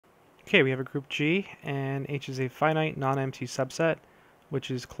Okay, we have a group G, and H is a finite non-empty subset, which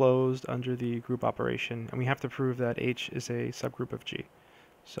is closed under the group operation, and we have to prove that H is a subgroup of G.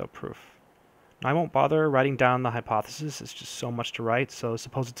 So proof. Now I won't bother writing down the hypothesis, it's just so much to write, so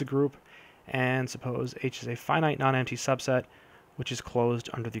suppose it's a group, and suppose H is a finite non-empty subset, which is closed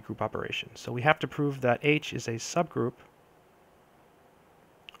under the group operation. So we have to prove that H is a subgroup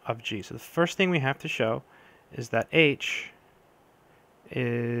of G. So the first thing we have to show is that H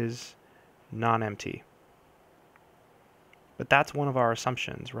is non-empty. But that's one of our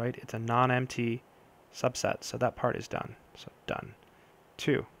assumptions, right? It's a non-empty subset, so that part is done. So done.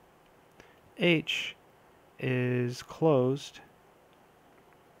 2. H is closed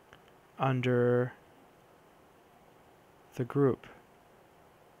under the group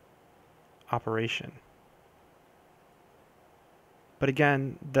operation. But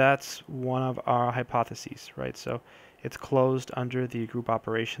again, that's one of our hypotheses, right? So it's closed under the group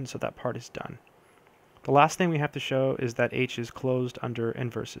operation, so that part is done. The last thing we have to show is that H is closed under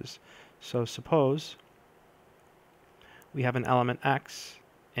inverses. So suppose we have an element X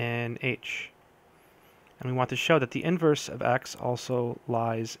in H, and we want to show that the inverse of X also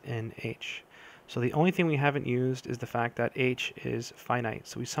lies in H. So the only thing we haven't used is the fact that H is finite.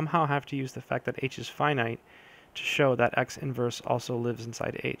 So we somehow have to use the fact that H is finite to show that X inverse also lives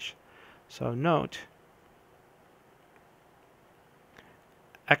inside H. So note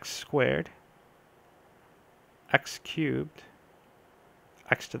X squared, X cubed,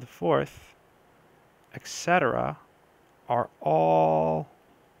 X to the fourth, etc. are all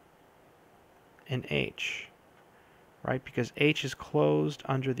in H, right? Because H is closed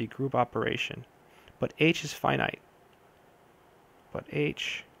under the group operation. But H is finite. But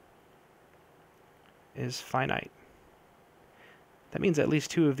H is finite. That means at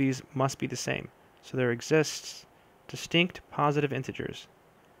least two of these must be the same. So there exists distinct positive integers,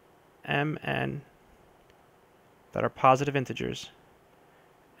 mn, that are positive integers,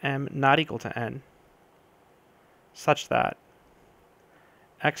 m not equal to n, such that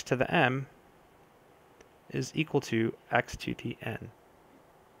x to the m is equal to x to the n.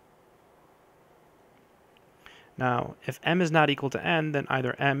 Now, if m is not equal to n, then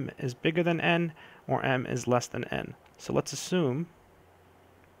either m is bigger than n or m is less than n. So let's assume,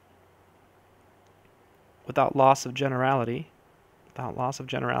 without loss of generality,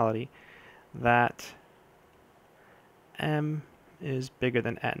 that m is bigger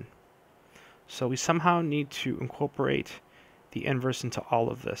than n. So we somehow need to incorporate the inverse into all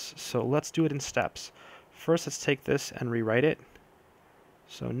of this. So let's do it in steps. First, let's take this and rewrite it.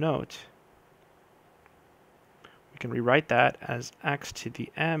 So note, we can rewrite that as x to the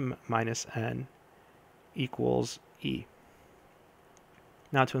m minus n equals e.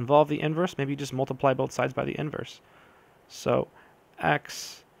 Now to involve the inverse, maybe just multiply both sides by the inverse. So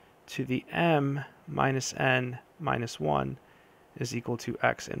x to the m minus n minus 1 is equal to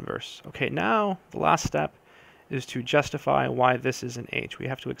x inverse. Okay, now the last step is to justify why this is in H. We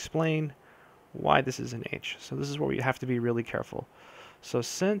have to explain why this is in H. So this is where we have to be really careful. So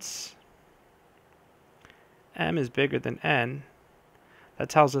since m is bigger than n, that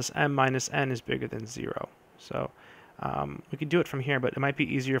tells us m minus n is bigger than 0. So we can do it from here, but it might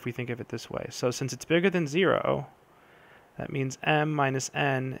be easier if we think of it this way. So since it's bigger than 0, that means m minus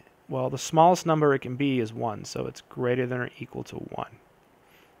n, well, the smallest number it can be is 1, so it's greater than or equal to 1.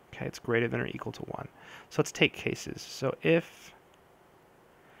 Okay, it's greater than or equal to 1. So let's take cases. So if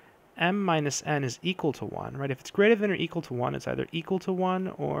m minus n is equal to 1, right? If it's greater than or equal to 1, it's either equal to 1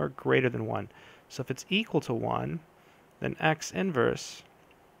 or greater than 1. So if it's equal to 1, then x inverse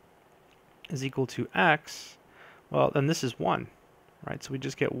is equal to x. Well, then this is 1, right? So we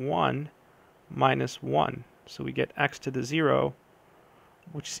just get 1 minus 1. So we get x to the 0,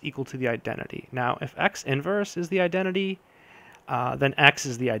 which is equal to the identity. Now, if x inverse is the identity, then x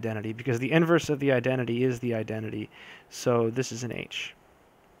is the identity, because the inverse of the identity is the identity. So this is an H,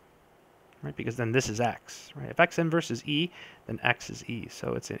 right? Because then this is x, right? If x inverse is e, then x is e,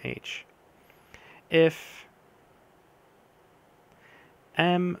 so it's an H. If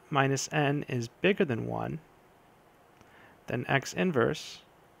m minus n is bigger than 1, then x inverse,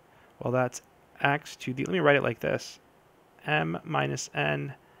 well, that's x to the, let me write it like this, m minus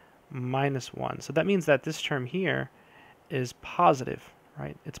n minus 1. So that means that this term here is positive,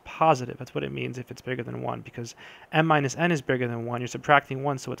 right? It's positive. That's what it means if it's bigger than 1, because m minus n is bigger than 1. You're subtracting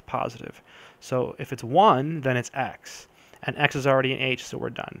 1, so it's positive. So if it's 1, then it's x, and x is already in H, so we're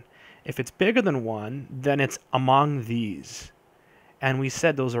done. If it's bigger than 1, then it's among these. And we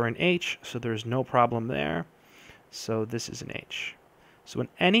said those are in H, so there's no problem there. So this is in H. So in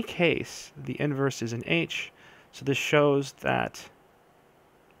any case, the inverse is in H. So this shows that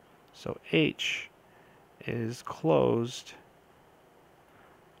So H is closed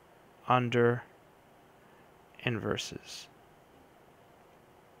under inverses.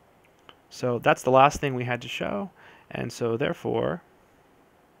 So that's the last thing we had to show, and so therefore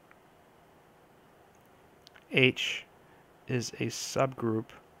H is a subgroup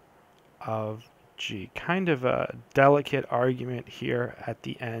of G. Kind of a delicate argument here at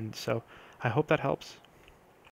the end, so I hope that helps.